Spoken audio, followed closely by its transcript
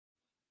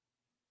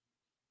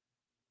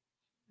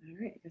All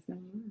right, that's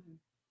number one.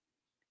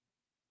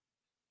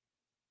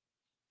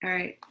 All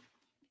right.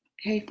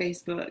 Hey,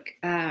 Facebook.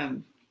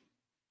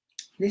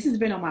 This has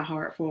been on my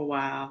heart for a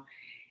while,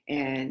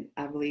 and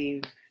I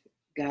believe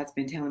God's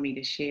been telling me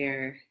to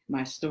share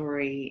my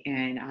story,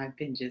 and I've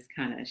been just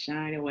kind of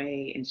shying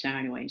away and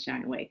shying away and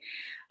shying away.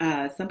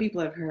 Some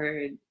people have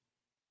heard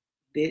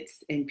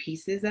bits and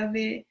pieces of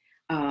it,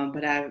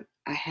 but I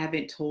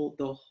haven't told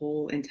the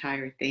whole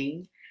entire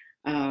thing.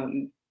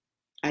 Um,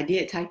 I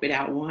did type it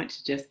out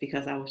once just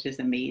because I was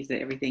just amazed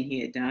at everything he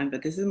had done.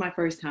 But this is my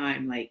first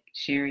time like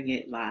sharing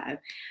it live.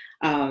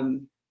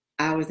 Um,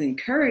 I was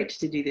encouraged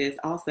to do this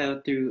also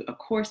through a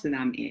course that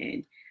I'm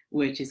in,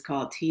 which is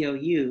called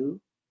TOU,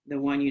 the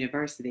One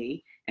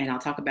University. And I'll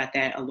talk about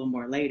that a little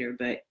more later.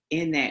 But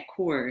in that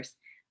course,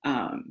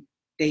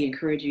 they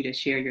encourage you to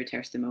share your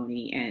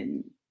testimony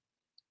and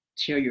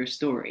share your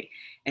story.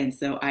 And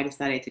so I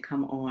decided to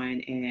come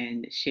on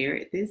and share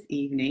it this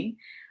evening.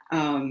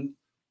 Um,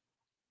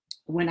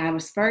 when I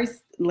was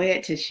first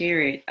led to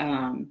share it,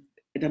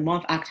 the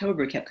month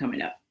October kept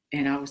coming up.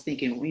 And I was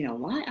thinking,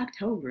 why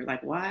October?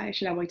 Like, why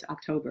should I wait till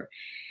October?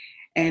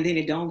 And then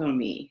it dawned on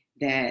me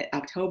that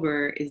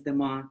October is the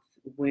month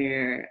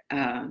where,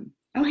 oh,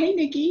 hey,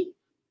 Nikki.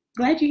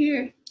 Glad you're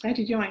here. Glad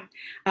you joined.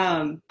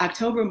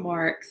 October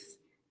marks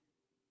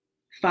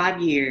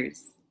 5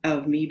 years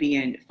of me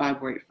being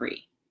fibroid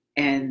free.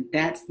 And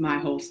that's my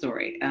whole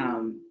story.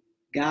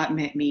 God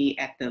met me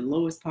at the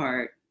lowest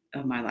part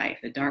of my life,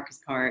 the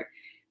darkest part,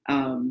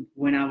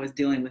 when I was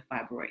dealing with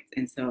fibroids.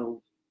 And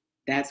so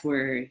that's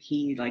where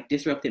he like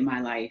disrupted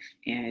my life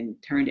and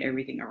turned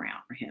everything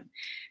around for him.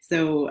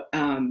 So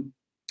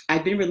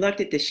I've been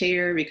reluctant to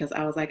share because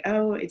I was like,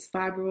 oh, it's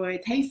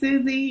fibroids. Hey,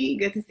 Susie,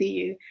 good to see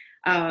you.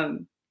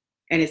 And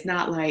it's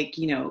not like,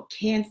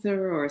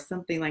 cancer or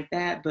something like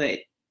that, but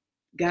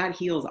God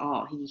heals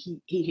all.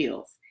 He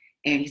heals,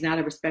 and he's not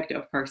a respecter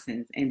of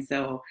persons. And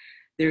so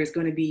there's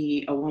going to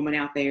be a woman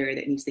out there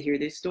that needs to hear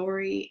this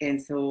story.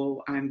 And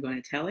so I'm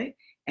going to tell it.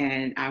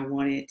 And I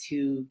wanted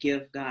to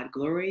give God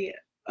glory,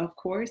 of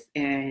course.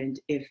 And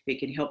if it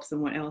can help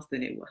someone else,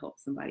 then it will help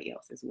somebody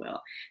else as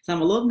well. So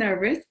I'm a little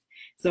nervous.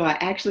 So I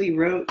actually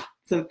wrote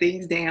some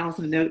things down,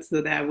 some notes,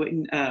 so that I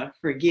wouldn't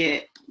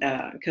forget,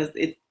 because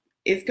it's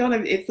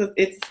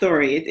a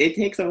story. It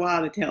takes a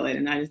while to tell it,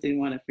 and I just didn't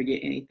want to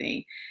forget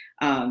anything.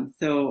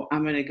 So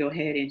I'm going to go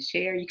ahead and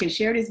share. You can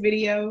share this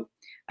video,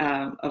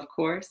 of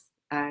course.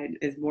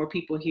 As more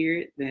people hear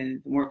it,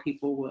 then more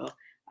people will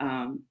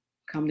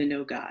come to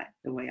know God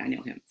the way I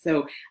know him.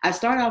 So I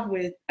start off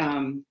with,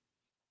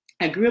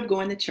 I grew up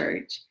going to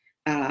church.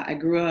 I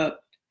grew up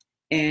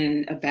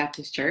in a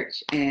Baptist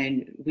church,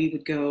 and we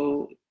would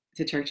go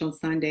to church on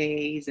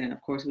Sundays. And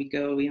of course we'd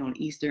go, on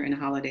Easter and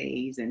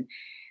holidays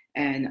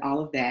and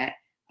all of that.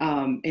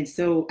 And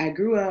so I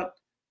grew up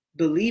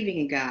believing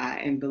in God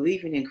and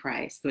believing in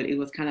Christ, but it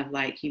was kind of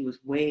like he was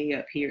way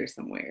up here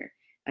somewhere.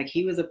 Like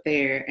he was up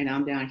there and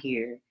I'm down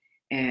here,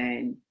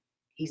 and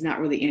he's not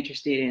really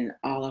interested in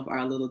all of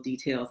our little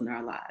details in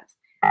our lives.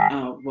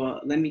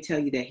 Well, let me tell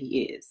you that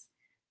he is.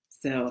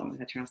 So I'm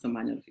gonna turn off some of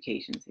my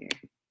notifications here.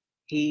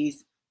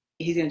 He's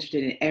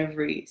interested in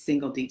every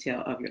single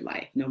detail of your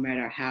life, no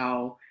matter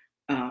how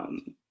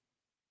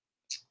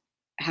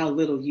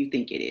little you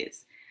think it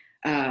is.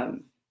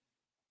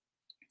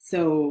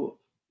 So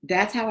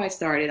that's how I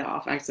started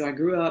off. So I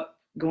grew up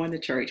going to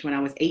church. When I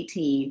was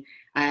 18,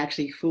 I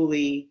actually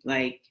fully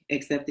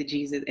accepted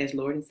Jesus as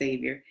Lord and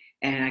Savior,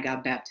 and I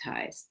got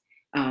baptized.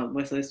 So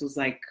this was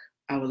like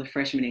I was a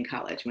freshman in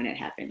college when it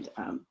happened,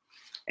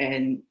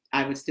 and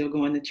I was still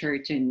going to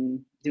church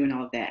and doing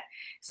all of that.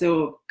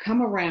 So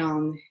come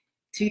around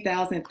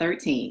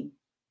 2013,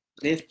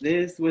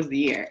 this was the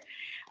year.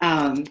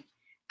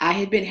 I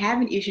had been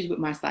having issues with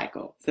my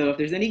cycle. So if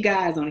there's any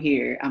guys on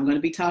here, I'm going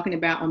to be talking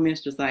about my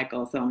menstrual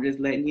cycle. So I'm just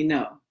letting you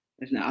know.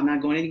 I'm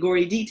not going into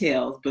gory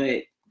details,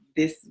 but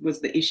this was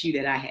the issue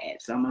that I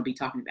had. So I'm going to be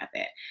talking about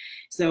that.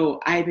 So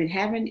I've been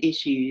having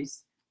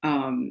issues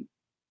off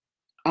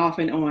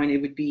and on.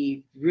 It would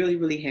be really,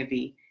 really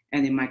heavy.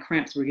 And then my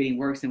cramps were getting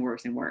worse and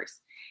worse and worse.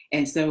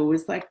 And so it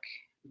was like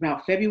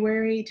about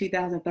February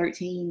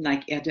 2013,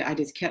 I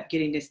just kept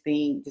getting this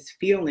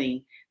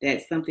feeling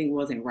that something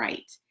wasn't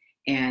right.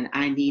 And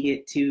I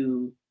needed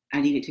to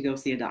go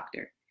see a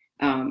doctor.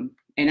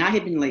 And I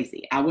had been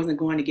lazy. I wasn't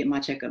going to get my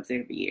checkups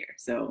every year.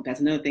 So that's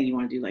another thing you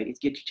want to do, ladies,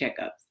 get your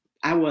checkups.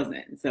 I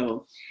wasn't.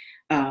 So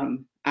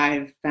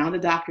I found a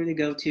doctor to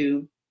go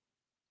to,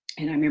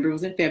 and I remember it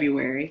was in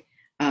February.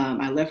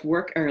 I left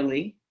work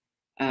early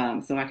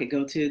so I could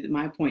go to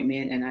my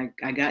appointment, and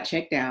I got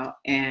checked out,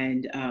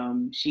 and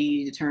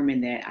she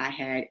determined that I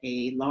had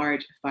a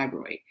large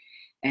fibroid,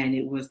 and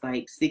it was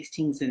like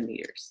 16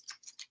 centimeters.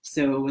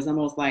 So it was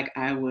almost like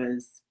I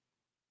was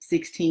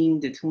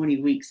 16 to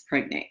 20 weeks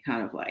pregnant,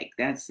 kind of like.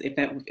 That's if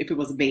it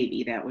was a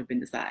baby, that would have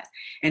been the size.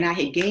 And I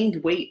had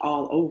gained weight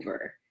all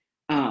over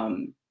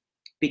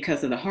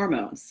because of the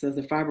hormones. So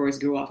the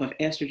fibroids grew off of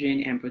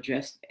estrogen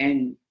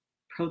and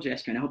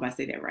progesterone. I hope I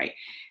say that right.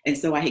 And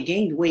so I had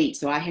gained weight,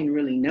 so I hadn't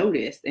really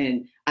noticed.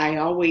 And I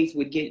always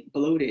would get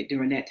bloated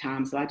during that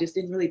time. So I just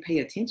didn't really pay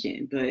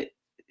attention. But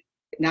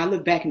now I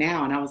look back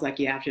now and I was like,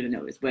 yeah, I should have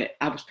noticed. But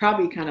I was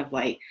probably kind of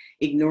like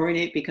ignoring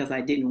it because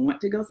I didn't want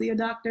to go see a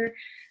doctor.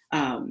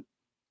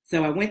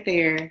 So I went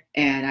there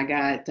and I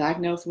got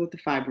diagnosed with the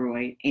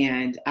fibroid,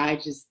 and I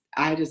just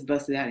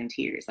busted out in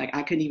tears. Like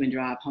I couldn't even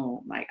drive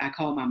home. Like I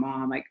called my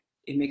mom. Like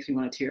it makes me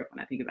want to tear up when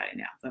I think about it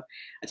now. So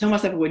I told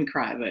myself I wouldn't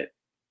cry, but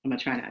I'm gonna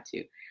try not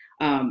to.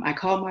 I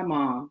called my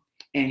mom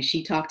and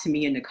she talked to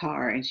me in the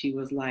car and she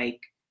was like,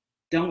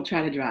 don't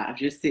try to drive,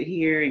 just sit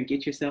here and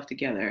get yourself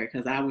together.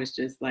 Cause I was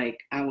just like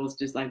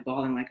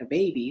bawling like a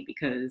baby,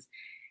 because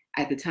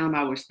at the time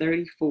I was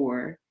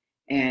 34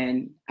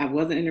 and I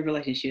wasn't in a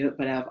relationship,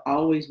 but I've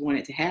always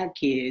wanted to have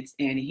kids.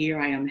 And here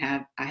I am,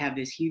 I have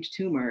this huge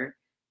tumor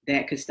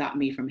that could stop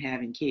me from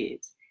having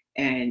kids.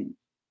 And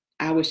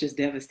I was just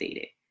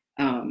devastated.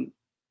 And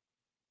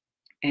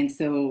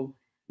so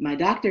my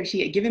doctor,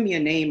 she had given me a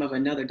name of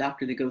another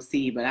doctor to go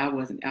see, but I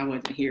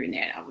wasn't hearing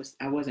that.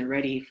 I wasn't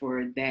ready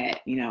for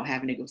that,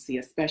 having to go see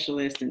a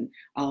specialist and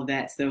all of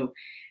that. So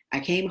I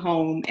came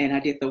home and I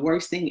did the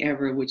worst thing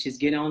ever, which is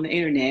get on the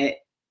internet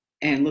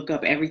and look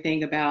up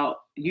everything about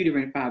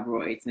uterine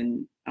fibroids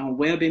and on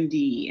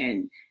WebMD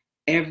and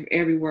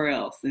everywhere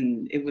else.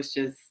 And it was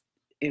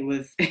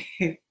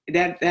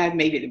that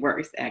made it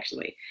worse,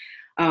 actually.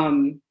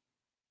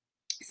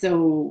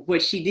 So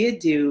what she did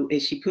do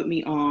is she put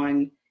me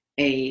on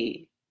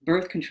a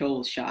birth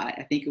control shot.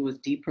 I think it was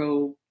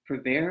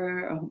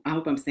Depo-Provera. I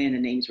hope I'm saying the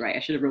names right. I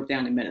should have wrote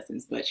down the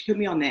medicines, but she put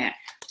me on that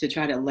to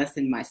try to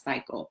lessen my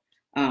cycle,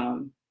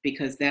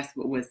 because that's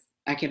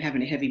I kept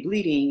having a heavy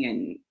bleeding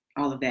and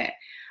all of that.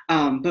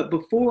 But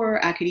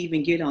before I could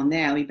even get on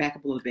that, let me back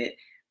up a little bit.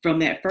 From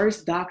that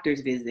first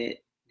doctor's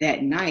visit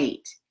that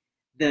night,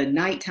 the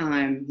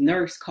nighttime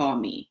nurse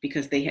called me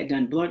because they had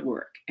done blood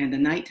work, and the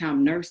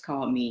nighttime nurse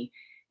called me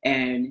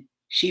and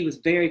she was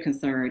very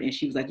concerned, and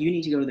she was like, you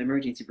need to go to the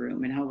emergency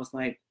room. And I was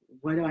like,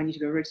 what do I need to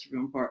go to the emergency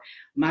room for?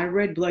 My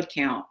red blood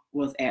count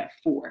was at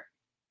 4.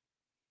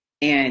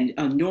 And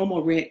a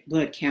normal red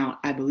blood count,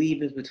 I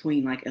believe, is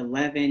between like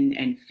 11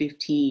 and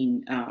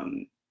 15.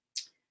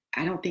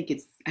 I don't think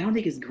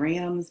it's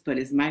grams, but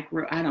it's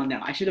micro. I don't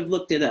know. I should have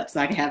looked it up so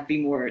I could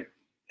be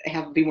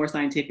more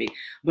scientific.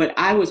 But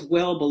I was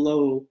well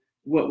below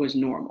what was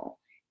normal.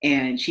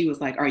 And she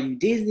was like, are you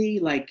dizzy?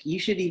 Like you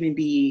shouldn't even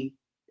be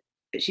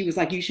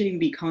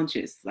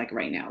conscious like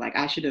right now. Like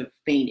I should have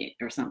fainted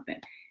or something.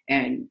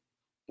 And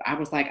I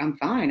was like, I'm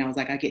fine. I was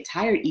like, I get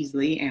tired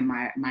easily and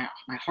my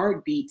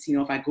heart beats,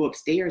 if I go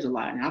upstairs a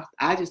lot. And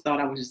I just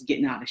thought I was just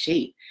getting out of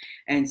shape.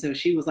 And so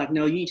she was like,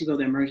 no, you need to go to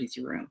the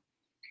emergency room.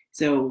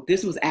 So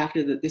this was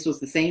this was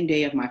the same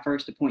day of my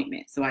first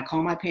appointment. So I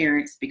called my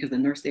parents because the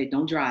nurse said,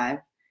 don't drive.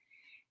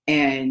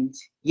 And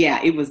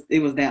yeah, it was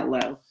that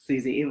low,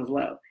 Susie. It was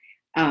low.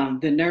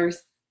 The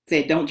nurse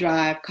said, don't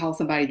drive, call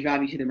somebody to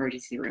drive you to the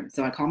emergency room.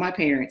 So I called my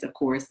parents, of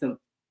course. So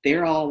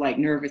they're all like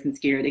nervous and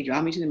scared. They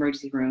drive me to the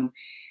emergency room.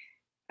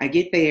 I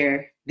get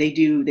there, they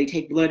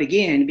take blood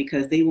again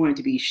because they wanted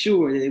to be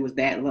sure that it was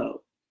that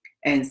low.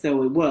 And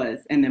so it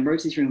was. And the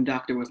emergency room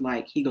doctor was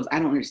like, he goes, I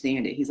don't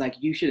understand it. He's like,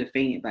 you should have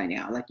fainted by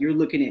now. Like you're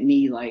looking at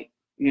me like,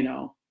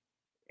 and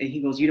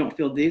he goes, you don't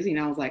feel dizzy? And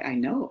I was like, I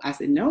know. I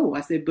said, no. I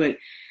said, but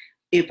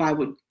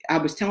I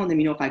was telling them,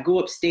 if I go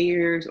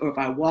upstairs or if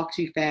I walk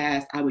too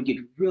fast, I would get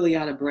really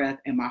out of breath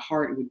and my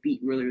heart would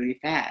beat really, really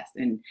fast.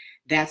 And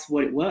that's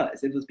what it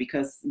was. It was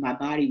because my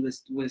body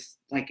was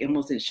like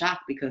almost in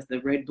shock because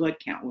the red blood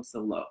count was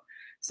so low.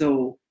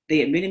 So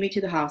they admitted me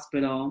to the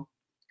hospital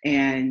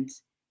and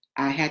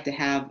I had to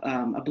have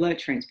a blood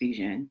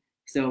transfusion.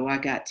 So I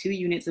got 2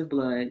 units of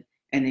blood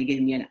and they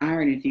gave me an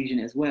iron infusion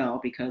as well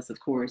because, of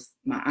course,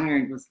 my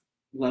iron was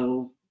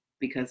low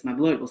because my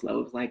blood was low.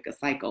 It was like a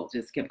cycle,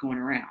 just kept going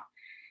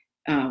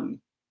around.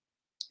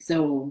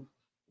 So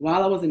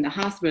while I was in the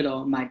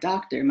hospital, my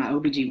doctor, my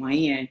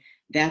OBGYN,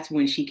 that's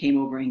when she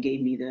came over and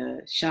gave me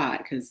the shot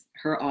because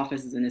her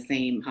office is in the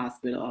same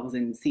hospital. I was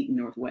in Seton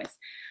Northwest.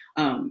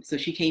 So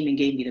she came and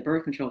gave me the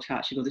birth control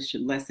shot. She goes, this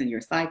should lessen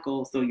your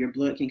cycle so your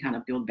blood can kind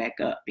of build back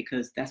up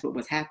because that's what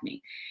was happening.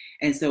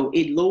 And so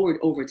it lowered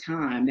over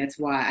time. That's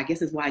why I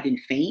didn't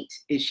faint,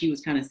 is she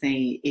was kind of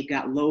saying it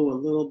got low a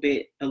little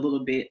bit.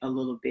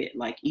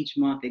 Like each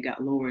month it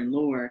got lower and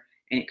lower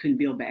and it couldn't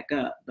build back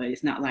up. But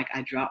it's not like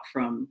I dropped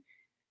from,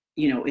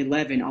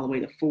 11 all the way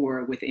to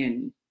 4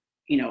 within,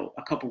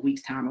 a couple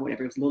weeks time or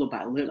whatever. It was little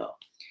by little.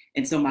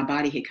 And so my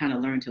body had kind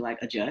of learned to like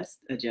adjust.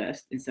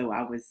 And so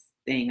I was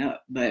staying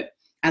up. But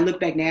I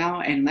look back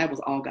now and that was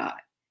all God.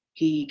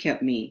 He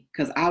kept me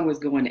because I was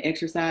going to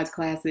exercise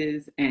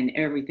classes and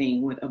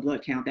everything with a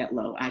blood count that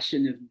low. I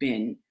shouldn't have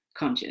been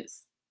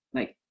conscious,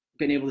 like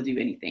been able to do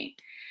anything.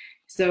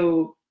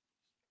 So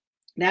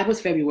that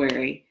was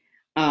February.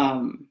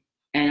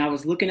 And I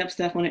was looking up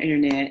stuff on the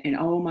internet and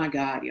oh my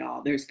God,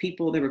 y'all, there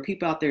were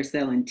people out there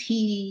selling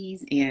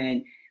teas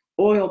and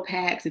oil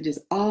packs and just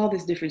all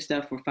this different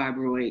stuff for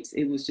fibroids.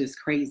 It was just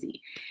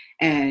crazy.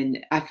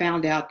 And I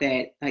found out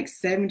that like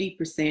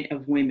 70%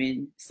 of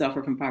women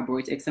suffer from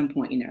fibroids at some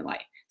point in their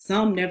life.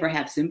 Some never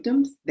have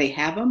symptoms. They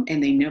have them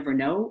and they never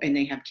know, and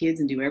they have kids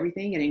and do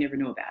everything and they never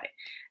know about it.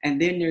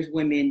 And then there's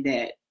women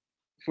that,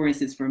 for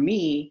instance, for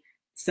me,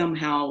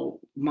 somehow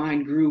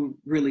mine grew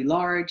really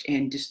large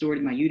and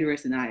distorted my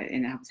uterus, and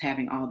I was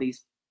having all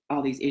these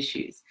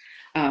issues.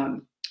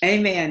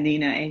 Amen,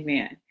 Nina,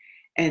 amen.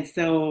 And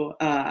so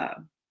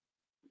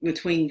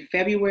between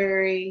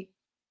February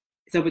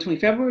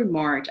and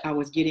March, I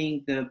was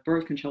getting the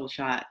birth control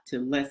shot to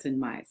lessen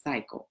my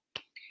cycle.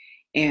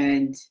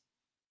 And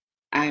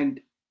I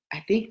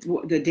think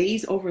the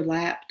days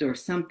overlapped or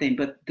something,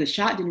 but the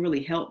shot didn't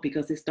really help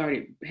because I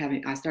started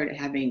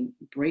having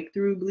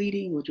breakthrough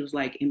bleeding, which was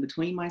like in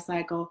between my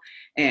cycle.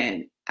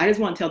 And I just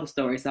want to tell the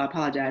story, so I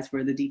apologize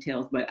for the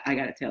details, but I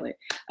got to tell it.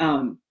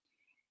 And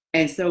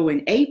so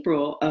in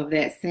April of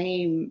the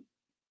same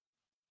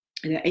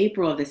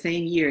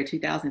year,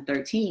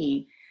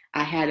 2013,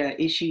 I had an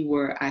issue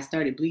where I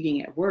started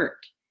bleeding at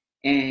work,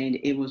 and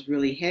it was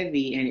really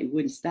heavy and it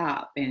wouldn't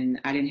stop.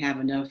 And I didn't have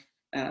enough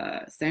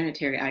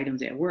sanitary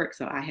items at work,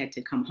 so I had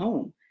to come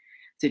home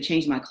to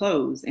change my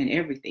clothes and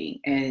everything.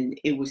 And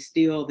it was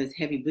still this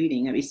heavy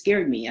bleeding. I mean, it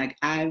scared me. Like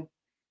I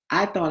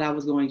thought I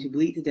was going to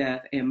bleed to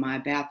death in my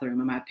bathroom,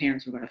 and my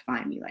parents were going to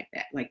find me like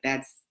that. Like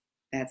that's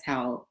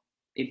how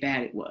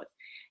bad it was.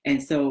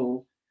 And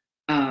so,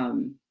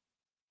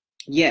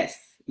 yes,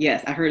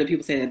 I heard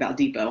people say that about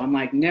Depot. I'm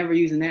like, never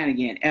using that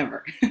again,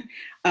 ever.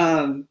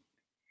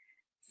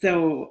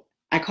 So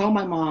I called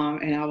my mom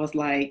and I was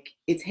like,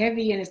 it's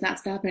heavy and it's not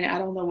stopping. I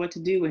don't know what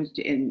to do.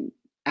 And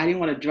I didn't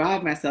want to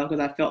drive myself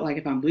because I felt like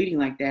if I'm bleeding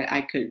like that,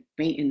 I could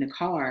faint in the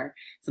car.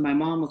 So my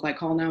mom was like,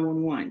 call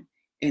 911.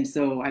 And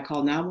so I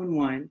called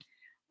 911.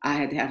 I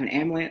had to have an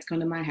ambulance come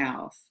to my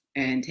house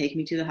and take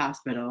me to the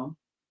hospital.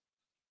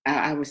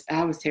 I was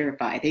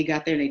terrified. They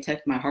got there and they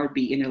touched my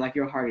heartbeat and they're like,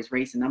 your heart is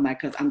racing. I'm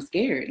like, cause I'm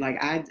scared. Like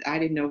I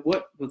didn't know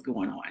what was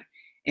going on.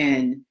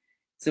 And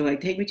so like,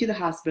 take me to the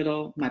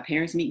hospital. My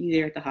parents meet me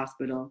there at the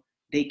hospital.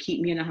 They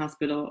keep me in the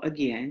hospital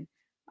again.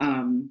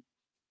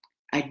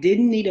 I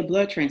didn't need a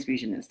blood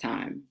transfusion this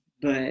time,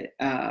 but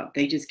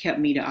they just kept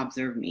me to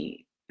observe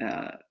me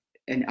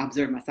and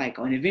observe my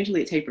cycle. And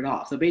eventually it tapered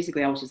off. So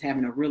basically I was just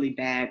having a really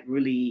bad,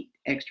 really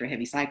extra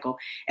heavy cycle.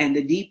 And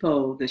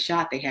the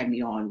shot they had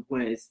me on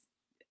was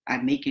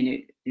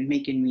making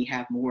me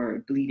have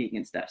more bleeding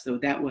and stuff. So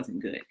that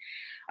wasn't good.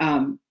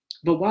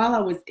 But while I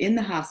was in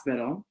the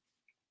hospital,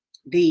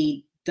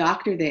 the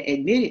doctor that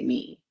admitted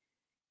me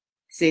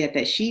said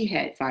that she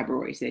had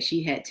fibroids, that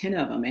she had 10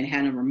 of them and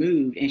had them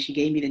removed. And she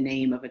gave me the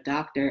name of a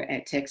doctor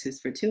at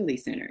Texas Fertility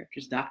Center,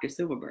 which is Dr.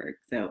 Silverberg.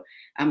 So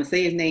I'm going to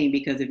say his name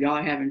because if y'all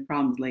are having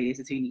problems, ladies,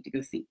 it's who you need to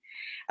go see.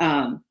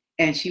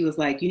 And she was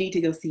like, you need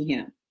to go see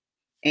him.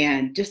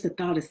 And just the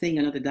thought of seeing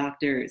another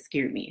doctor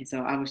scared me. And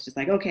so I was just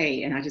like,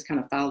 okay. And I just kind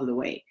of followed it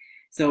away.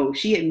 So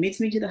she admits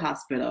me to the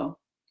hospital.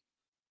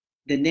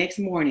 The next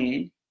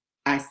morning,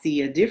 I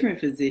see a different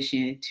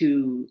physician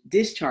to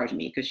discharge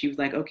me because she was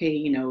like,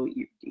 okay,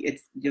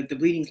 the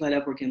bleeding's let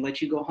up, we can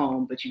let you go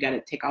home, but you got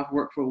to take off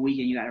work for a week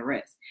and you got to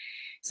rest.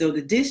 So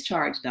the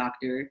discharge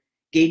doctor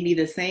gave me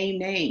the same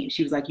name.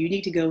 She was like, you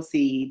need to go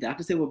see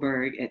Dr.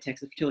 Silverberg at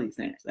Texas Fertility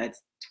Center. So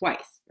that's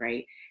twice,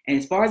 right? And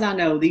as far as I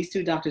know, these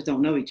two doctors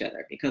don't know each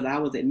other because I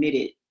was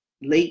admitted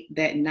late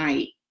that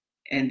night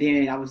and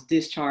then I was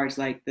discharged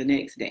like the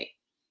next day.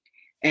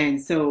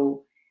 And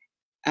so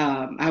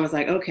I was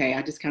like, okay,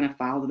 I just kind of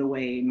filed it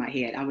away in my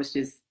head. I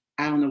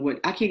don't know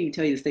I can't even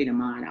tell you the state of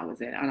mind I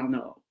was in. I don't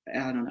know.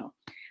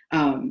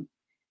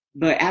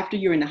 But after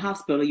you're in the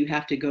hospital, you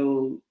have to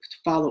go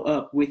follow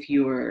up with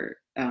your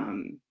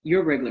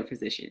regular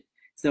physician.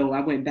 So I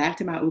went back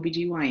to my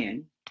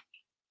OBGYN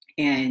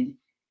and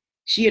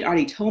she had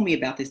already told me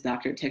about this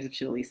doctor at Texas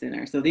Fertility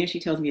Center. So then she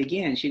tells me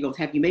again, she goes,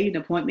 have you made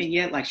an appointment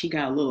yet? Like she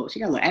got a little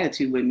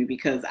attitude with me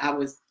because I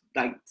was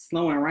like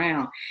slowing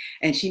around,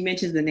 and she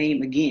mentions the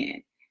name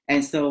again.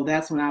 And so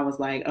that's when I was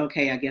like,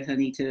 okay, I guess I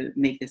need to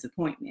make this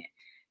appointment.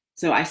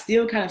 So I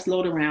still kind of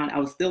slowed around. I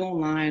was still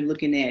online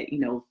looking at,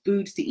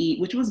 foods to eat,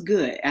 which was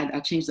good. I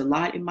changed a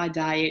lot in my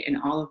diet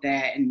and all of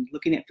that, and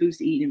looking at foods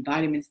to eat and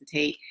vitamins to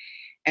take.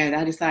 And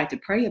I decided to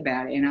pray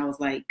about it. And I was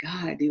like,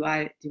 God, do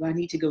I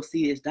need to go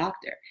see this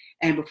doctor?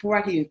 And before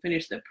I could even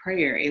finish the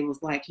prayer, it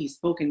was like he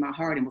spoke in my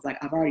heart and was like,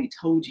 I've already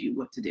told you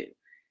what to do.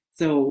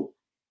 So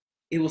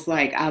it was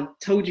like, I've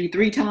told you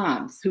 3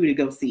 times who to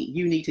go see.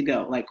 You need to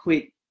go. Like,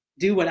 quit.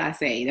 Do what I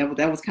say.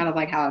 That was kind of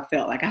like how I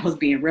felt, like I was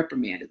being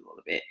reprimanded a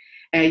little bit.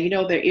 And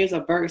there is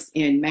a verse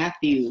in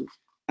Matthew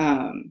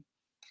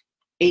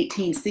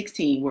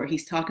 18:16 where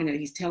he's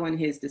telling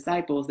his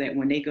disciples that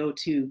when they go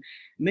to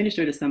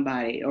minister to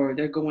somebody, or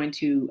they're going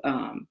to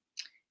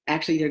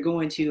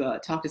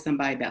talk to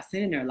somebody about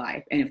sin in their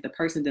life, and if the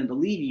person doesn't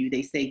believe you,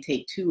 they say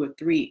take 2 or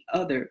 3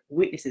 other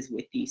witnesses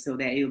with you so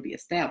that it'll be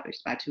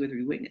established by 2 or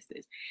 3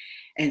 witnesses.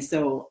 And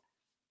so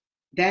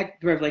that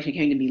revelation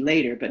came to me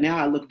later, but now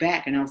I look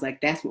back and I was like,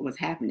 that's what was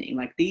happening.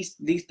 Like these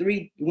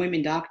three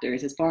women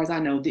doctors, as far as I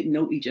know, didn't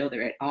know each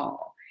other at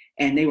all.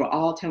 And they were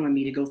all telling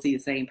me to go see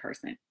the same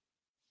person.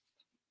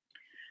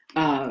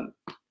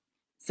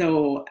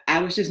 So I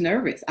was just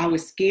nervous. I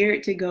was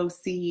scared to go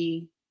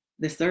see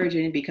the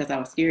surgeon because I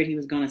was scared he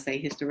was going to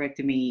say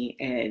hysterectomy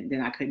and then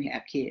I couldn't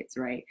have kids,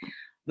 right?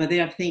 But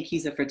then I think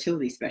he's a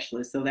fertility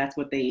specialist, so that's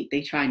what they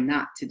try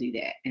not to do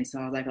that. And so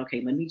I was like,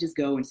 okay, let me just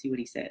go and see what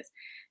he says.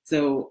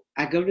 So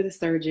I go to the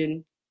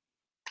surgeon.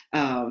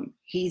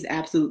 He's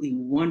absolutely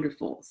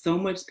wonderful. So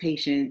much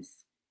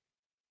patience.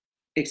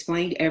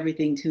 Explained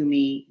everything to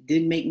me.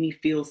 Didn't make me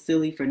feel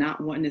silly for not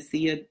wanting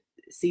to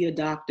see a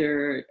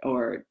doctor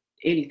or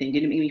anything.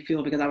 Didn't make me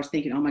feel, because I was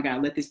thinking, oh my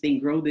God, let this thing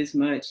grow this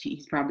much.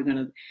 He's probably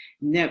gonna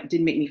never.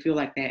 Didn't make me feel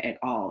like that at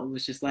all. It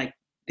was just like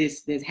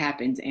this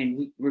happens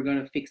and we're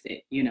gonna fix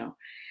it, you know.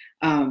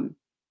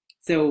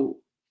 So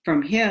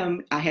from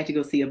him, I had to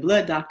go see a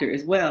blood doctor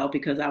as well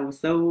because I was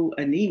so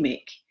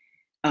anemic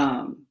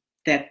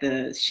that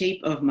the shape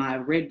of my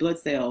red blood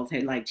cells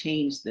had like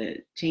changed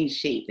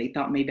shape. They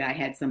thought maybe I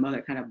had some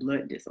other kind of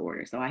blood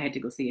disorder. So I had to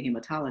go see a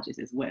hematologist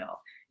as well.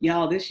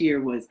 Y'all, this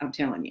year was, I'm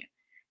telling you.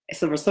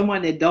 So for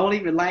someone that don't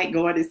even like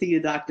going to see a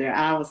doctor,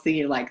 I was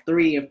seeing like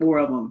 3 or 4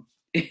 of them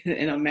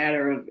in a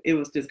matter of, it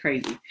was just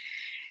crazy.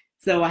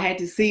 So I had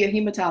to see a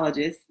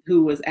hematologist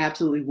who was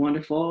absolutely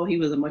wonderful. He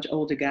was a much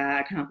older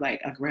guy, kind of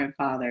like a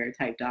grandfather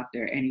type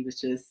doctor. And he was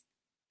just,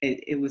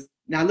 it was,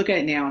 now I look at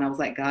it now and I was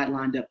like, God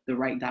lined up the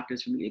right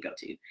doctors for me to go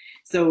to.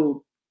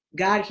 So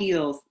God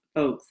heals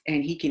folks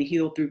and he can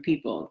heal through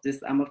people.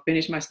 Just, I'm gonna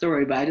finish my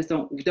story, but I just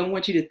don't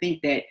want you to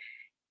think that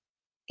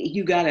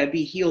you gotta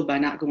be healed by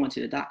not going to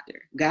the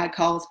doctor. God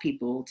calls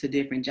people to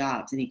different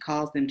jobs and he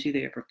calls them to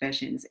their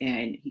professions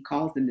and he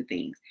calls them to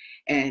things.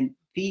 And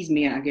these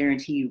men, I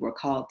guarantee you, were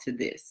called to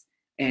this.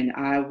 And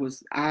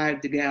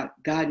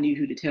God knew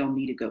who to tell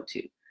me to go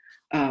to.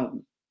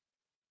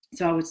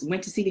 So I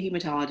went to see the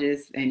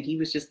hematologist and he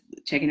was just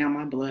checking out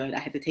my blood. I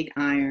had to take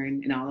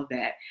iron and all of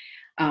that.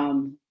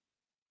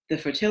 The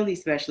fertility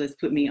specialist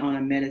put me on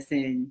a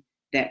medicine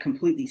that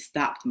completely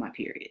stopped my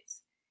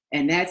periods.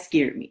 And that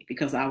scared me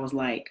because I was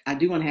like, I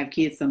do want to have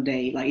kids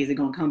someday. Like, is it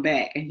going to come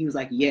back? And he was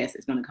like, yes,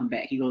 it's going to come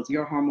back. He goes,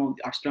 your hormones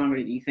are stronger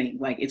than you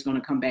think. Like, it's going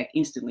to come back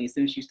instantly as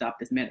soon as you stop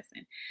this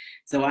medicine.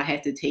 So I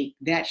had to take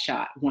that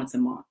shot once a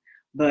month.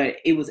 But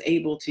it was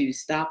able to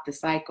stop the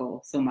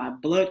cycle so my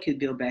blood could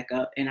build back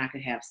up and I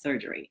could have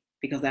surgery,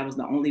 because that was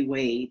the only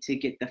way to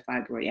get the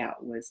fibroid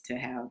out, was to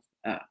have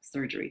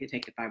surgery to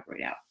take the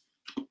fibroid out.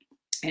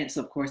 And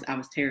so, of course, I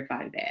was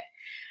terrified of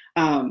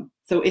that.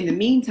 So in the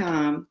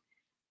meantime,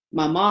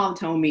 my mom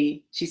told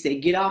me, she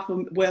said, get off of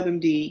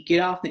WebMD,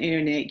 get off the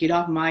internet, get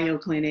off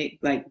MayoClinic,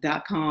 like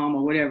 .com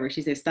or whatever.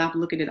 She said, stop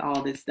looking at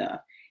all this stuff.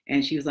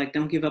 And she was like,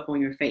 don't give up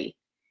on your faith.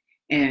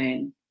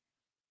 And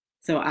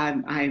so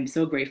I'm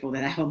so grateful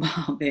that I have a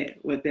mom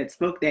that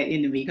spoke that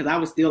into me, because I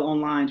was still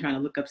online trying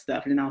to look up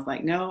stuff. And then I was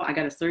like, no, I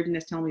got a surgeon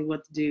that's telling me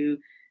what to do.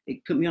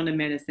 They put me on the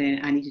medicine.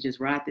 I need to just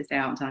ride this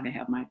out until I can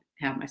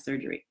have my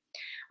surgery.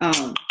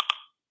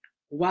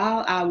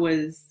 While I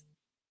was,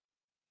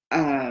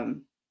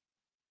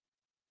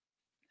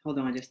 hold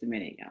on just a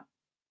minute, y'all.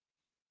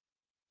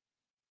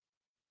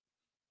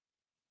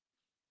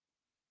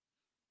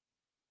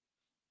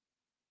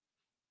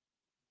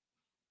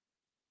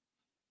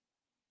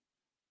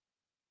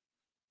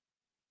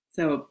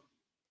 So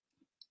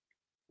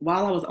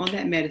while I was on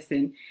that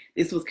medicine,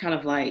 this was kind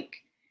of like,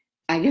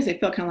 I guess it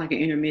felt kind of like an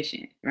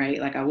intermission, right?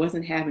 Like I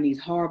wasn't having these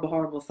horrible,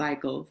 horrible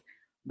cycles,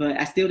 but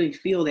I still didn't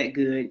feel that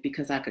good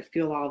because I could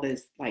feel all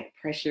this like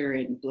pressure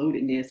and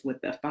bloatedness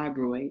with the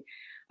fibroid.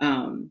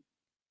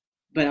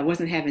 But I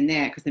wasn't having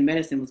that because the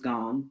medicine was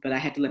gone, but I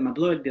had to let my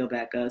blood build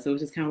back up. So it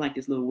was just kind of like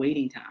this little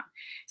waiting time.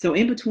 So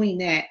in between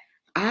that,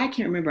 I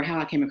can't remember how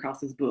I came across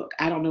this book.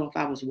 I don't know if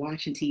I was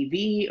watching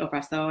TV or if I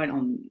saw it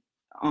on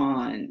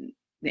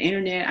the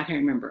internet. I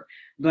can't remember.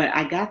 But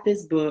I got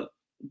this book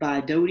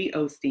by Dodie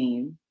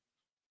Osteen.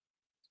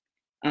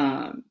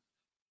 And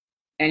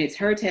it's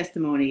her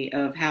testimony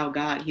of how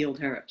God healed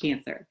her of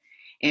cancer.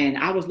 And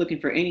I was looking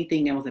for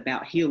anything that was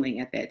about healing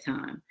at that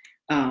time.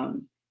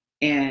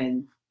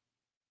 And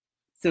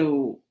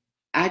so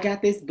I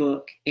got this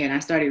book and I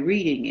started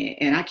reading it,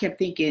 and I kept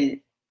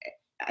thinking,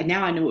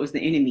 now I know it was the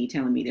enemy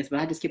telling me this, but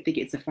I just kept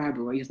thinking it's a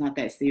fibroid. It's not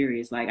that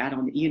serious. Like, I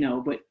don't,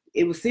 but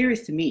it was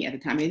serious to me at the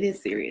time. It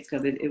is serious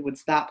because it would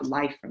stop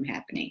life from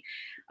happening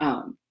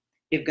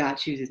if God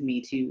chooses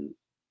me to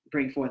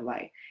bring forth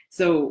life.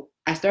 So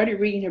I started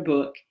reading her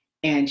book,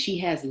 and she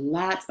has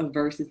lots of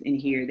verses in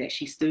here that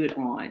she stood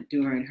on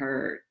during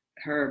her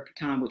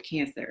time with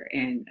cancer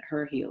and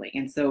her healing.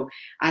 And so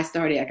I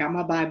got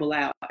my Bible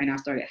out and I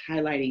started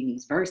highlighting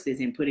these verses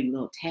and putting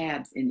little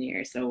tabs in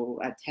there. So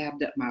I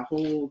tabbed up my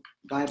whole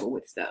Bible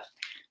with stuff.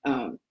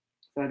 So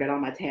I got all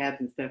my tabs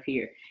and stuff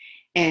here.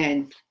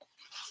 And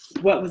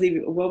what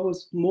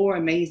was more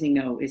amazing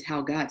though is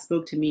how God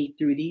spoke to me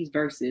through these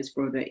verses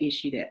for the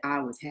issue that I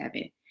was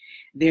having.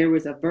 There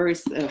was a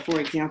verse,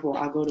 for example,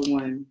 I'll go to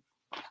one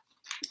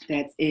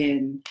that's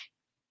in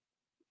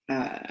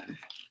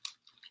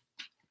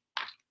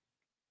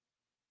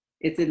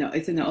it's in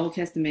the Old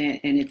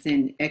Testament, and it's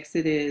in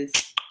Exodus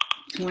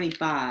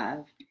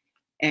 25.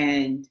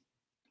 And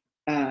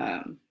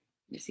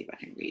let's see if I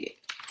can read it.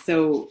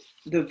 So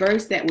the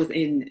verse that was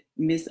in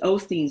Miss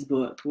Osteen's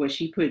book, where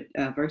she put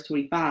verse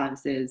 25,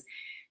 says,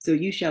 "So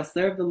you shall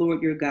serve the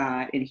Lord your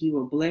God, and he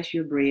will bless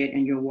your bread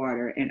and your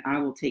water, and I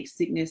will take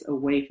sickness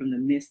away from the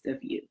midst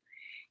of you."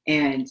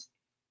 And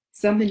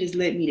something just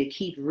led me to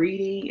keep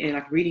reading, and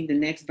like reading the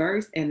next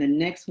verse and the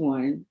next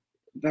one,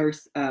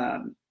 verse.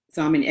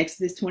 So I'm in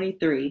Exodus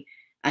 23.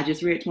 I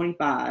just read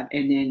 25.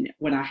 And then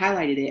when I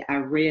highlighted it, I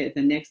read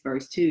the next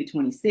verse too,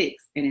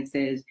 26. And it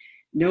says,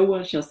 "No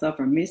one shall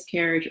suffer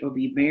miscarriage or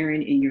be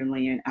barren in your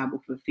land. I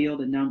will fulfill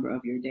the number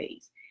of your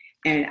days."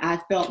 And I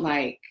felt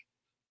like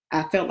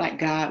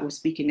God was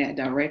speaking that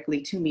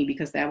directly to me,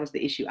 because that was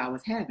the issue I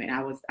was having.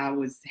 I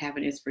was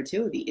having this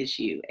fertility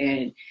issue.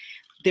 And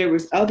there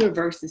was other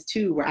verses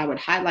too where I would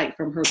highlight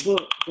from her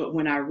book, but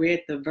when I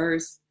read the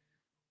verse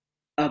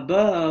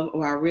above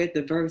or I read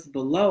the verse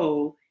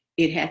below,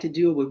 it had to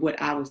do with what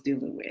I was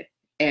dealing with.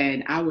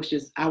 And I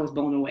was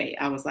blown away.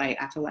 I was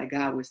like, I feel like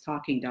God was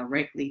talking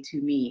directly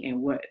to me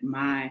and what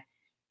my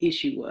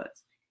issue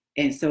was.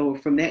 And so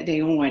from that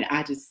day on,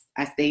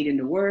 I stayed in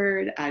the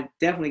Word. I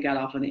definitely got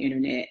off on the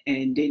internet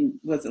and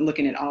wasn't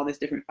looking at all this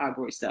different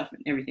fibroid stuff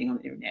and everything on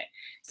the internet.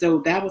 So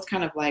that was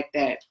kind of like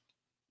that.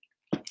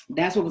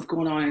 That's what was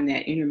going on in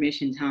that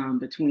intermission time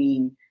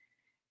between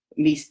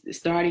me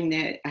starting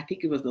that. I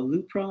think it was the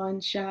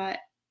Lupron shot.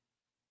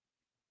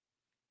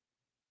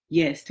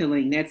 Yes,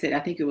 Tilling, that's it. I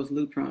think it was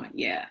Lupron.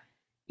 Yeah.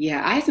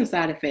 Yeah, I had some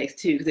side effects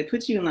too, because it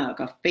puts you in like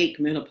a fake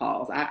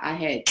menopause. I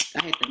had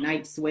the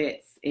night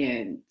sweats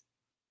and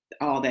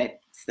all that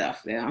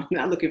stuff that I'm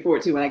not looking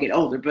forward to when I get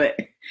older, but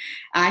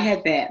I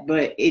had that,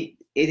 but it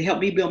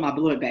helped me build my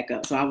blood back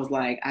up. So I was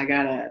like, I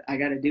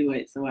gotta do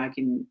it so I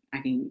can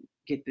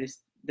get this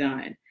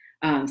done.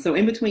 So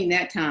in between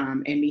that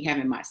time and me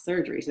having my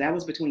surgery, so that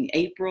was between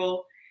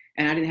April,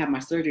 and I didn't have my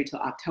surgery till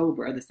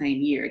October of the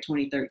same year,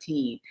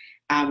 2013.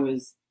 I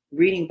was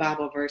reading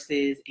Bible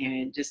verses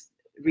and just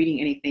reading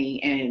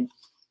anything. And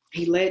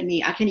he led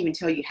me, I can't even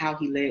tell you how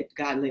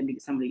God led me to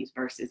some of these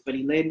verses, but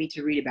he led me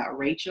to read about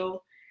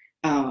Rachel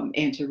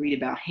and to read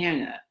about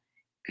Hannah,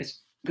 because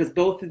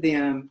both of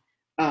them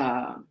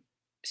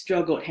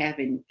struggled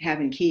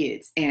having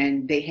kids,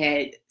 and they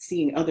had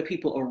seen other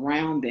people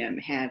around them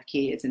have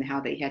kids and how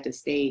they had to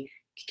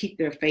keep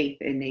their faith,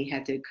 and they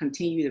had to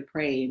continue to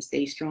pray and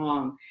stay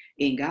strong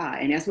in God.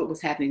 And that's what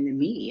was happening to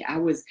me. I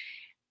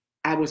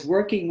was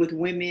working with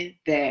women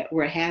that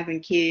were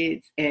having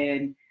kids,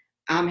 and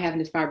I'm having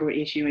this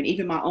fibroid issue. And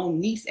even my own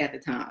niece at the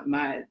time,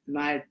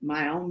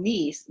 my own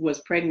niece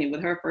was pregnant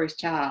with her first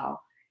child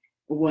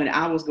when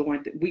I was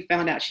we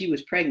found out she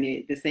was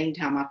pregnant the same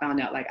time I found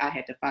out like I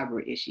had the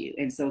fibroid issue.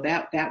 And so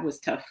that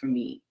was tough for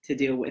me to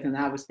deal with. And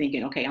I was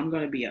thinking, okay, I'm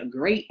going to be a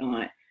great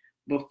aunt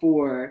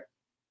before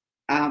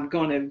I'm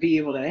going to be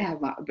able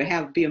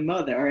to be a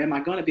mother, or am I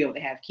going to be able to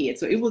have kids?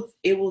 So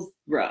it was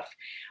rough.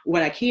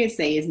 What I can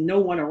say is no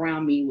one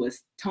around me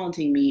was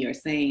taunting me or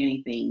saying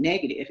anything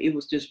negative. It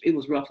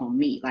was rough on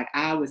me. Like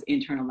I was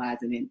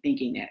internalizing and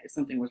thinking that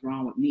something was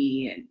wrong with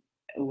me and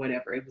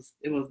whatever. It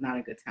was not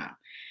a good time.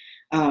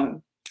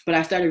 But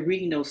I started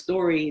reading those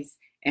stories,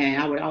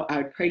 and I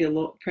would pray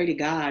to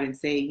God and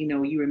say,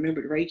 you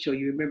remembered Rachel,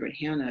 you remembered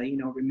Hannah,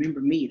 remember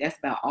me. That's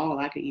about all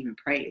I could even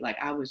pray. Like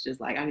I was just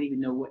like, I didn't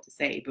even know what to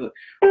say. But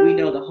we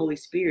know the Holy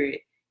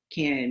Spirit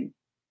can,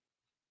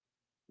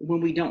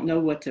 when we don't know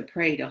what to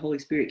pray, the Holy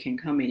Spirit can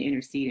come and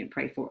intercede and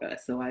pray for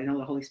us. So I know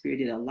the Holy Spirit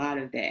did a lot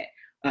of that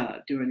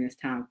during this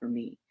time for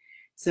me.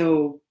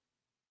 So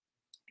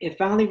it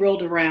finally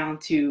rolled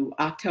around to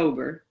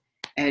October,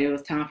 and it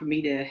was time for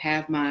me to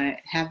have my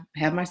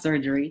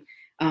surgery.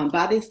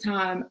 By this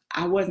time,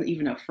 I wasn't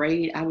even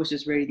afraid. I was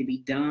just ready to be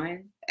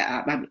done.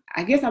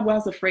 I guess I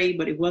was afraid,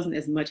 but it wasn't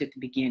as much at the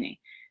beginning.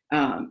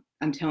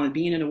 I'm telling,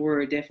 being in the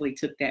Word definitely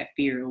took that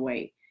fear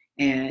away.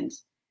 And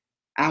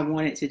I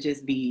wanted to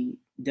just be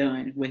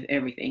done with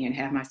everything and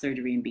have my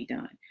surgery and be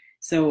done.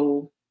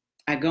 So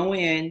I go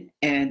in,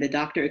 and the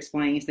doctor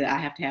explains that I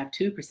have to have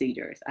two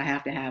procedures.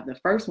 The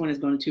first one is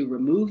going to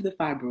remove the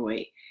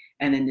fibroid,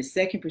 and then the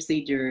second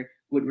procedure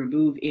would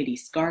remove any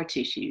scar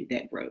tissue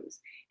that grows.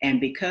 And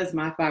because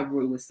my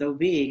fibroid was so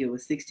big, it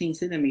was 16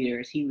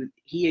 centimeters, he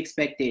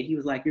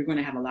was like, you're going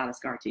to have a lot of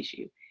scar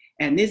tissue.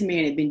 And this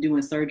man had been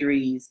doing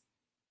surgeries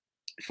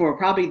for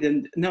probably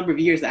the number of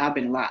years that I've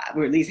been alive,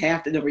 or at least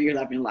half the number of years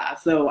I've been alive.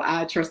 So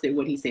I trusted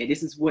what he said.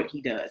 This is what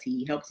he does.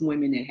 He helps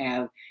women that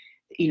have,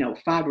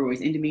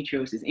 fibroids,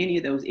 endometriosis, any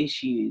of those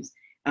issues.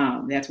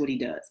 That's what he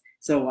does.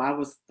 So I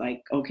was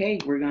like, okay,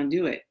 we're going to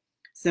do it.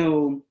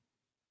 So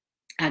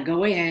I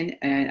go in,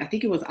 and I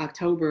think it was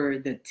October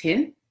the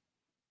 10th.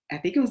 I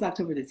think it was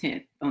October the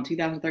 10th on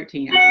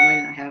 2013. I go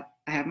in and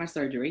I have my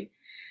surgery,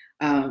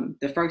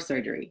 the first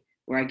surgery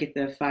where I get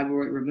the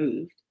fibroid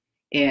removed,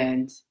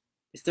 and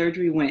the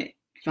surgery went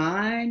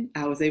fine.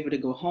 I was able to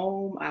go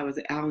home. I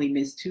only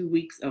missed 2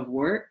 weeks of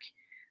work,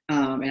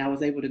 and I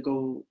was able to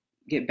go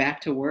get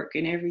back to work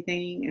and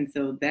everything. And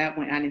so that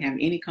one, I didn't have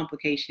any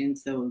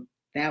complications. So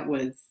that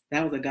was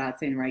a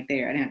godsend right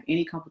there. I didn't have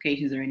any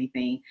complications or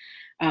anything.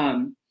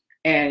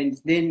 And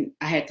then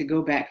I had to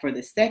go back for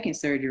the second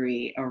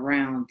surgery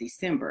around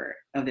December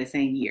of the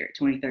same year,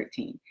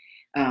 2013.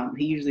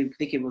 He usually, I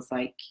think it was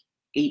like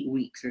 8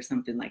 weeks or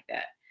something like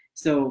that.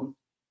 So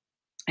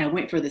I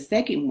went for the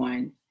second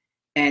one,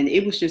 and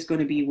it was just going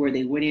to be where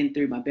they went in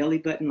through my belly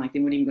button. Like they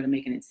weren't even going to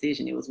make an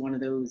incision. It was one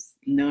of those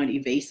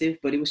non-invasive,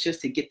 but it was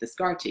just to get the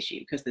scar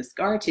tissue, because the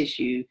scar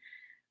tissue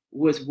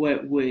was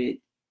what would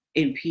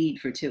impede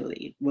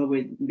fertility, what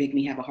would make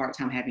me have a hard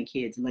time having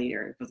kids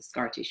later, for the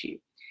scar tissue.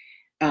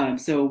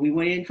 So we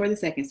went in for the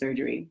second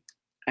surgery.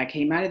 I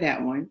came out of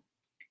that one.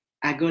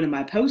 I go to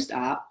my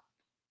post-op.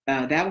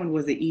 That one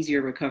was an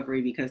easier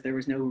recovery because there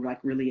was no like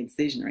really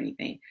incision or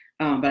anything.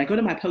 But I go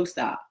to my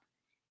post-op,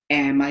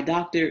 and my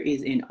doctor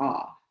is in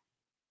awe.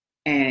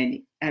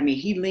 And I mean,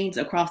 he leans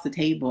across the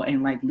table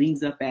and like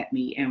leans up at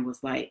me and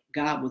was like,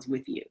 "God was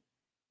with you."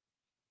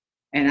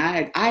 And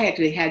I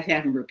actually had to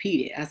have him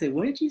repeat it. I said,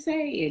 "What did you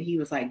say?" And he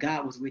was like,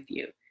 "God was with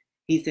you."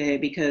 He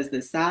said, because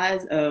the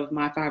size of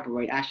my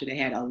fibroid, I should have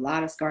had a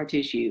lot of scar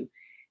tissue.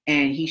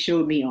 And he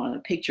showed me on a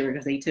picture,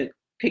 because they took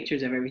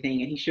pictures of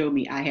everything. And he showed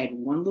me I had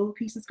one little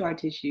piece of scar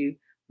tissue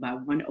by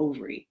one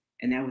ovary.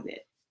 And that was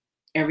it.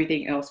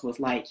 Everything else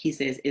was like, he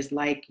says, it's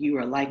like you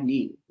are like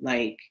new.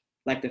 Like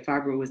the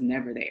fibroid was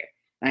never there.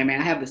 I mean,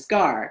 I have the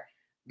scar,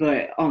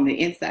 but on the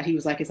inside, he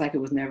was like, it's like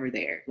it was never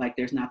there. Like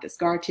there's not the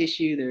scar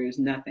tissue. There's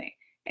nothing.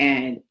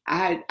 And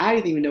I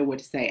didn't even know what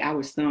to say. I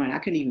was stunned. I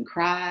couldn't even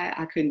cry.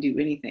 I couldn't do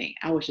anything.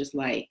 I was just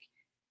like,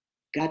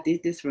 God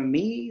did this for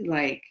me.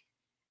 Like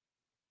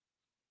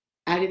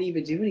I didn't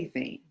even do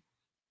anything.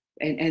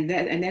 And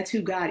that's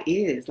who God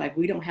is. Like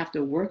we don't have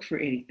to work for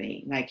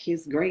anything. Like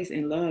his grace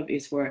and love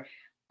is for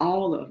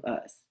all of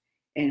us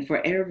and for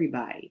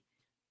everybody.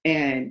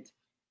 And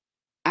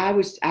I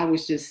was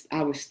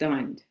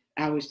stunned.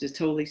 I was just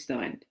totally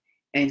stunned.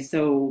 And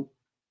so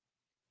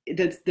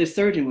the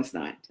surgeon was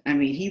stunned. I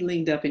mean, he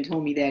leaned up and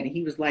told me that, and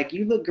he was like,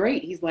 "You look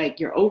great." He's like,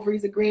 "Your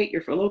ovaries are great.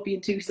 Your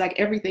fallopian tubes, like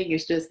everything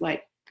is just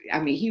like." I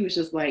mean, he was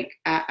just like,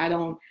 "I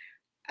don't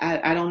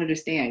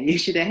understand. You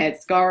should have had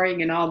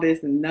scarring and all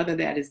this, and none of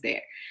that is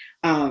there."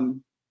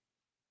 And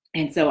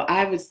so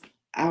I was,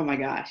 oh my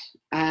gosh,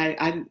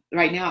 I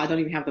right now I don't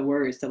even have the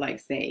words to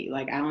like say,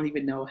 like I don't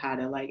even know how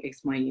to like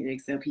explain it,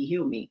 except he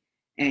healed me,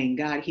 and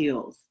God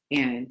heals,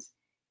 and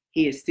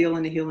he is still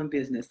in the healing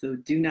business. So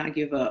do not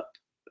give up.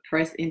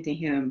 Press into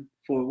him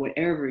for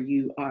whatever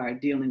you are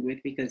dealing with,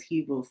 because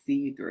he will see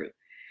you through.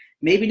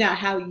 Maybe not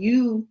how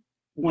you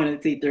want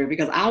to see through,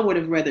 because I would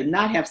have rather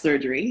not have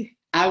surgery.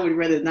 I would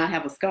rather not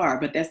have a scar,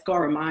 but that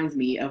scar reminds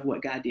me of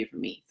what God did for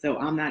me. So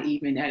I'm not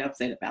even that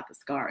upset about the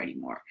scar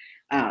anymore.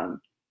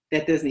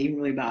 That doesn't even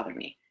really bother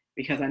me,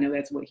 because I know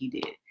that's what he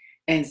did.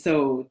 And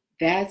so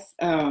that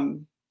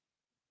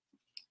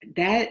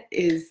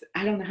is,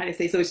 I don't know how to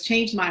say, so it's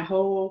changed my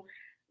whole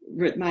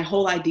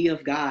idea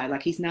of God.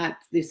 Like he's not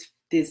this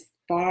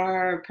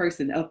far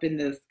person up in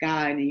the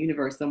sky in the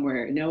universe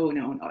somewhere. No.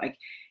 Like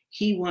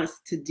he wants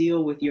to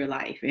deal with your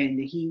life, and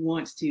he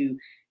wants to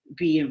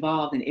be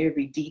involved in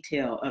every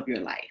detail of your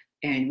life.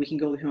 And we can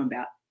go to him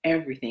about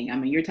everything. I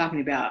mean, I'm talking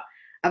about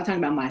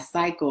my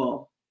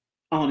cycle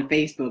on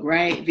Facebook,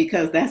 right?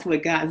 Because that's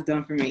what God's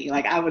done for me.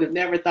 Like I would have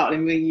never thought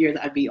in a million years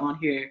I'd be on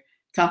here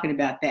talking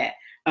about that.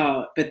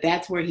 But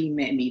that's where he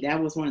met me.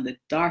 That was one of the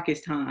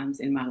darkest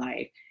times in my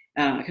life.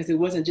 Because it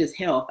wasn't just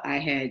health. I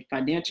had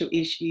financial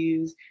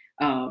issues.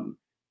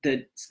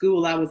 The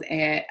school I was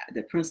at,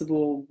 the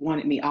principal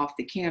wanted me off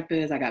the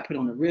campus. I got put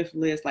on the RIF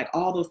list. Like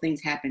all those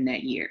things happened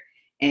that year,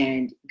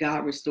 and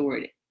God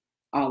restored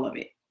all of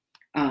it.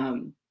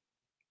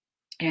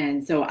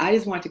 And so I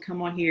just wanted to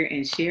come on here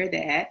and share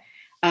that.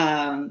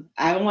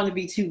 I don't want to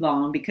be too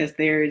long, because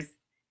there's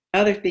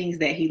other things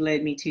that he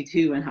led me to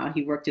too, and how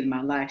he worked in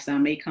my life. So I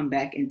may come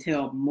back and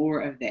tell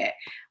more of that,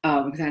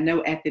 because I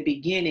know at the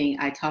beginning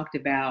I talked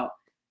about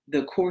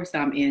the course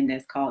I'm in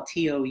that's called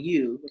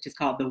TOU, which is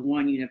called the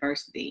One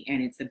University,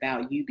 and it's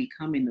about you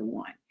becoming the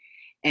one.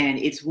 And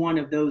it's one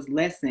of those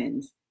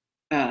lessons,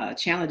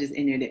 challenges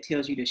in there that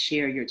tells you to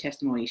share your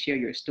testimony, share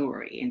your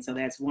story. And so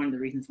that's one of the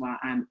reasons why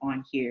I'm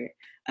on here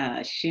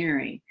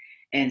sharing.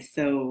 And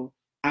so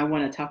I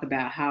want to talk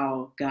about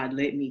how God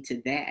led me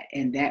to that.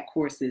 And that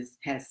course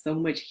has so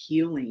much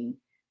healing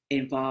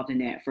involved in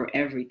that for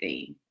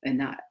everything, and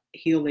not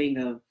healing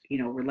of,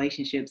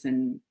 relationships,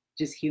 and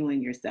just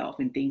healing yourself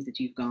and things that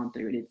you've gone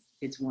through.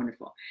 It's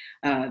wonderful.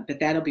 But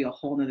that'll be a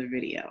whole nother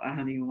video. I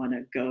don't even want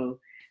to go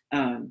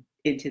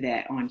into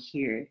that on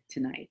here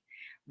tonight.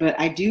 But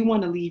I do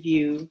want to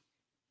leave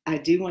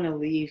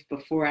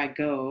before I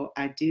go,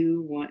 I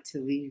do want to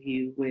leave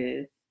you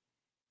with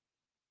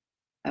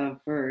a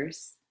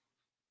verse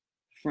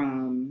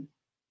from,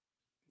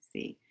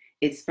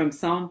 it's from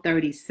Psalm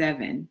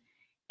 37,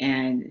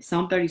 and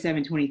Psalm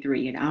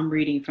 37:23, and I'm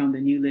reading from the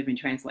New Living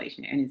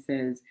Translation, and it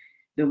says,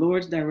 "The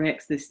Lord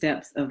directs the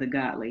steps of the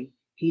godly.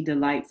 He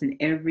delights in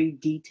every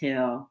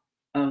detail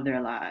of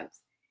their lives."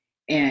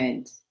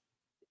 And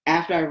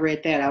after I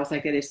read that, I was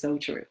like, that is so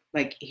true.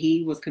 Like,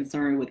 he was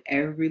concerned with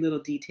every little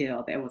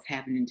detail that was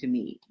happening to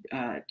me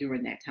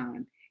during that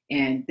time.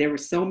 And there were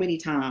so many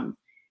times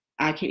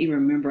I can't even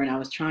remember, and I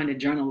was trying to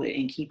journal it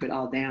and keep it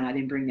all down. I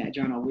didn't bring that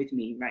journal with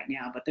me right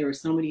now, but there were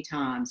so many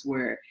times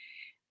where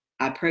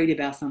I prayed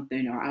about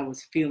something, or I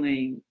was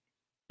feeling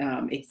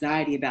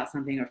anxiety about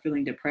something, or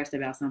feeling depressed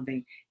about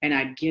something, and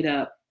I'd get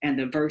up and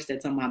the verse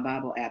that's on my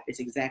Bible app is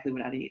exactly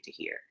what I needed to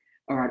hear.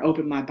 Or I'd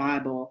open my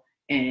Bible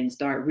and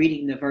start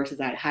reading the verses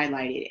I'd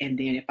highlighted, and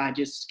then if I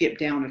just skip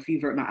down a few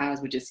verses, my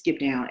eyes would just skip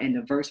down, and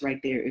the verse right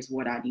there is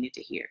what I needed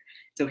to hear.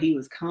 So he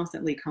was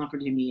constantly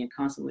comforting me and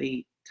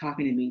constantly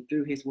talking to me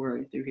through his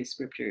word, through his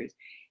scriptures.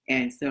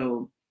 And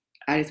so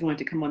I just wanted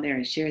to come on there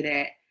and share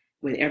that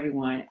with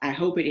everyone. I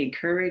hope it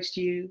encouraged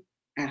you.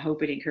 I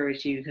hope it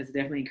encouraged you, because it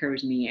definitely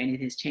encouraged me, and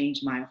it has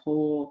changed my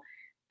whole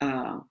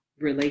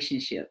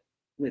relationship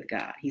with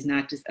God. He's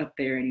not just up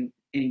there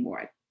anymore.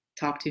 I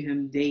talk to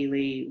him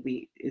daily.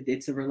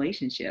 It's a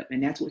relationship,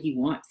 and that's what he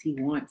wants. He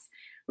wants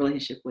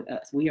relationship with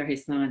us. We are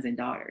his sons and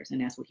daughters,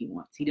 and that's what he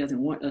wants. He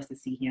doesn't want us to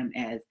see him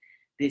as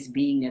this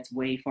being that's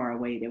way far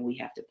away that we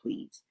have to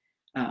please.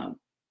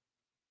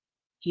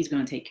 He's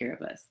going to take care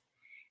of us.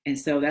 And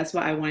so that's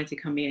why I wanted to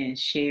come in and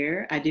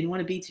share. I didn't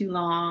want to be too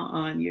long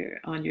on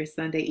your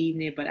Sunday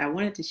evening, but I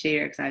wanted to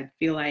share because I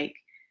feel like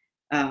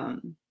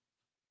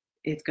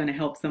it's going to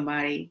help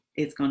somebody.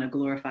 It's going to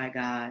glorify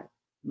God,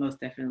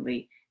 most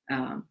definitely.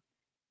 And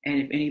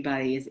if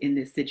anybody is in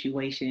this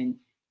situation,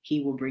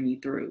 he will bring you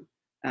through.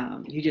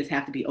 You just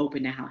have to be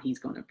open to how he's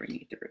going to bring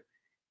you through.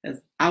 Because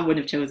I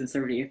wouldn't have chosen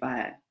surgery if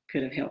I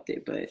could have helped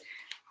it, but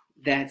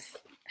that's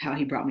how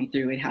he brought me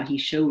through, and how he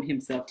showed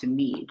himself to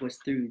me was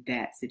through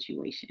that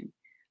situation.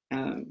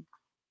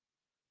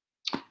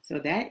 So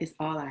that is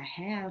all I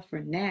have for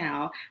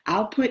now.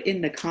 I'll put in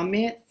the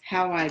comments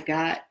how I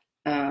got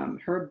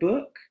her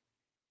book,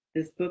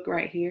 this book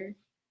right here.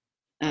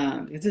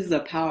 This is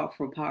a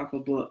powerful, powerful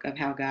book of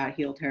how God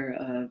healed her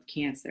of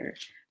cancer.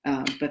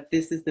 But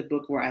this is the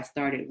book where I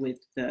started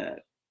with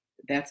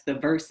that's the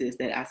verses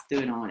that I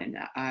stood on, and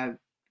I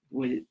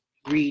would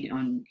read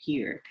on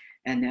here,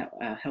 and that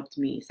helped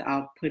me. So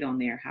I'll put on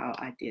there how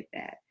I did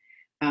that.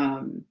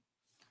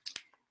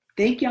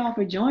 Thank y'all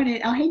for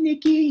joining. Oh, hey,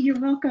 Nikki, you're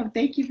welcome.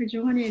 Thank you for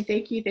joining.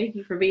 Thank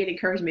you for being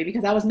encouragement,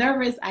 because I was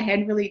nervous. I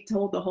hadn't really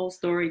told the whole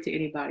story to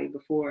anybody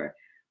before,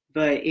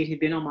 but it had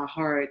been on my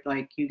heart,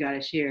 like, you got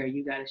to share,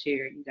 you got to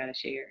share, you got to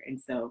share. And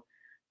so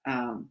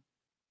I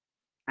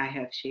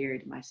have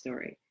shared my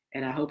story,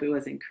 and I hope it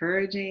was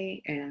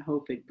encouraging, and I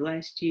hope it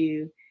blessed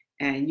you.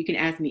 And you can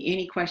ask me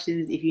any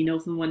questions if you know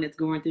someone that's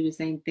going through the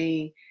same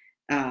thing.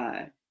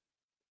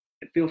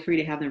 Feel free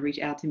to have them reach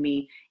out to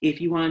me.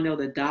 If you want to know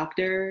the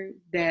doctor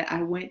that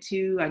I went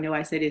to, I know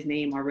I said his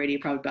name already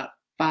probably about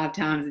 5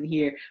 times in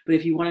here, but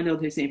if you want to know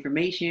this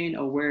information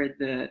or where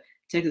the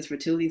Texas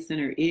Fertility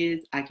Center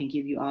is, I can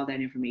give you all that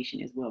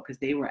information as well, because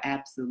they were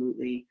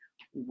absolutely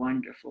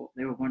wonderful.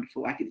 They were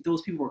wonderful.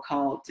 Those people were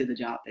called to the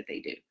job that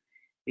they do,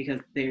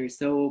 because they're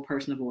so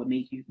personable. It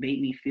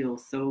made me feel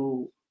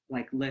so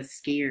like less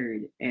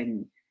scared.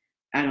 And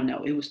I don't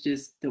know, it was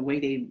just the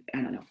way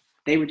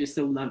they were just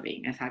so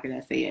loving, as how could I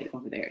say it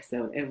over there.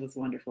 So it was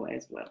wonderful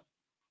as well.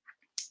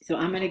 So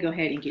I'm going to go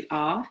ahead and get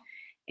off,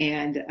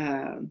 and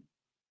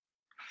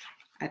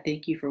I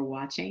thank you for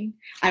watching.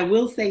 I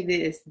will say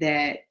this,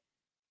 that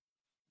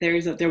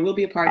there will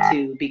be a part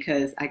 2,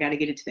 because I got to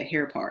get into the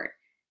hair part,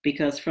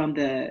 because from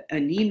the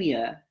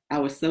anemia, I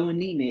was so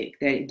anemic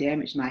that it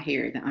damaged my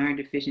hair. The iron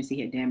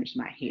deficiency had damaged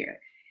my hair.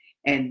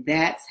 And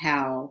that's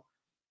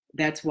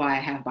why I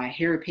have my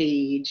hair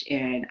page,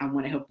 and I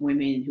want to help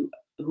women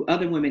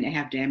other women that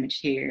have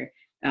damaged hair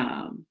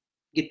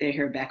get their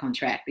hair back on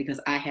track,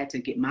 because I had to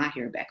get my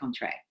hair back on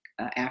track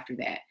after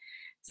that.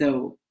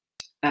 So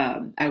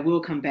I will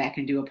come back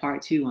and do a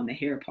part 2 on the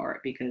hair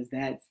part, because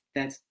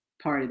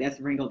that's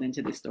wrinkled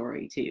into the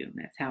story too.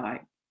 That's how I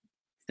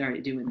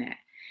started doing that.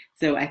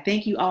 So I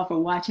thank you all for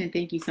watching.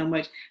 Thank you so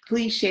much.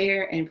 Please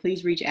share, and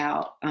please reach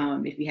out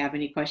if you have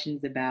any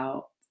questions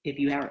about, if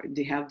you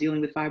have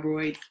dealing with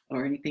fibroids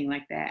or anything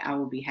like that. I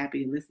will be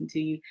happy to listen to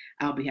you.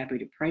 I'll be happy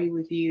to pray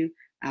with you.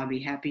 I'll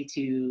be happy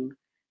to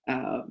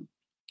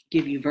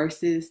give you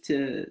verses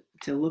to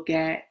look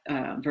at,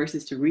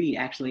 verses to read,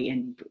 actually,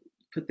 and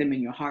put them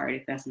in your heart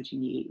if that's what you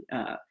need.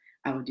 I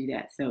will do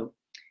that. So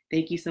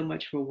thank you so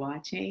much for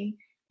watching,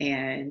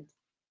 and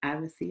I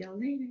will see y'all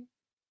later.